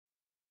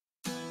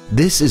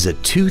This is a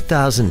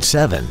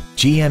 2007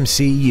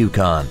 GMC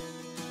Yukon.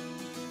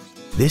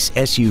 This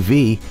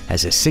SUV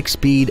has a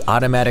 6-speed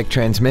automatic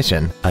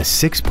transmission, a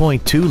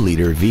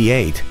 6.2-liter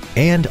V8,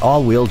 and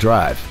all-wheel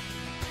drive.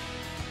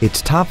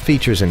 Its top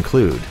features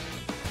include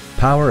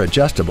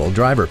power-adjustable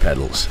driver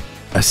pedals,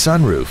 a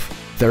sunroof,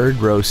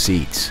 third-row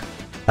seats,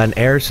 an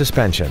air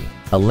suspension,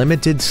 a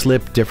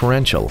limited-slip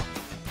differential,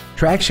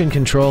 traction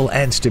control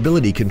and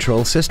stability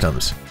control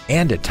systems,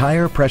 and a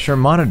tire pressure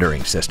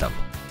monitoring system.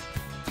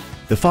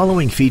 The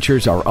following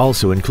features are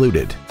also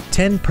included: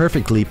 10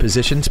 perfectly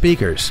positioned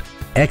speakers,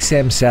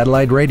 XM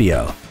satellite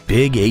radio,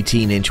 big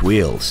 18-inch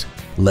wheels,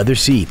 leather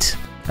seats,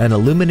 an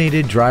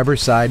illuminated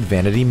driver's side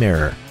vanity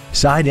mirror,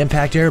 side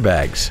impact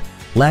airbags,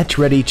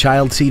 latch-ready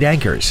child seat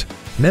anchors,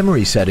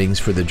 memory settings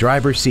for the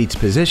driver's seat's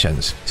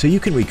positions so you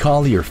can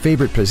recall your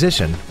favorite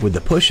position with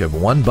the push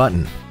of one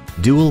button,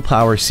 dual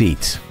power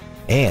seats,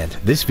 and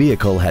this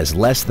vehicle has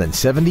less than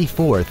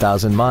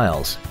 74,000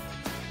 miles.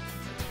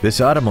 This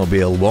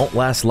automobile won't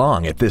last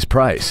long at this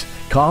price.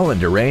 Call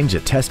and arrange a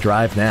test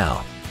drive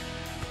now.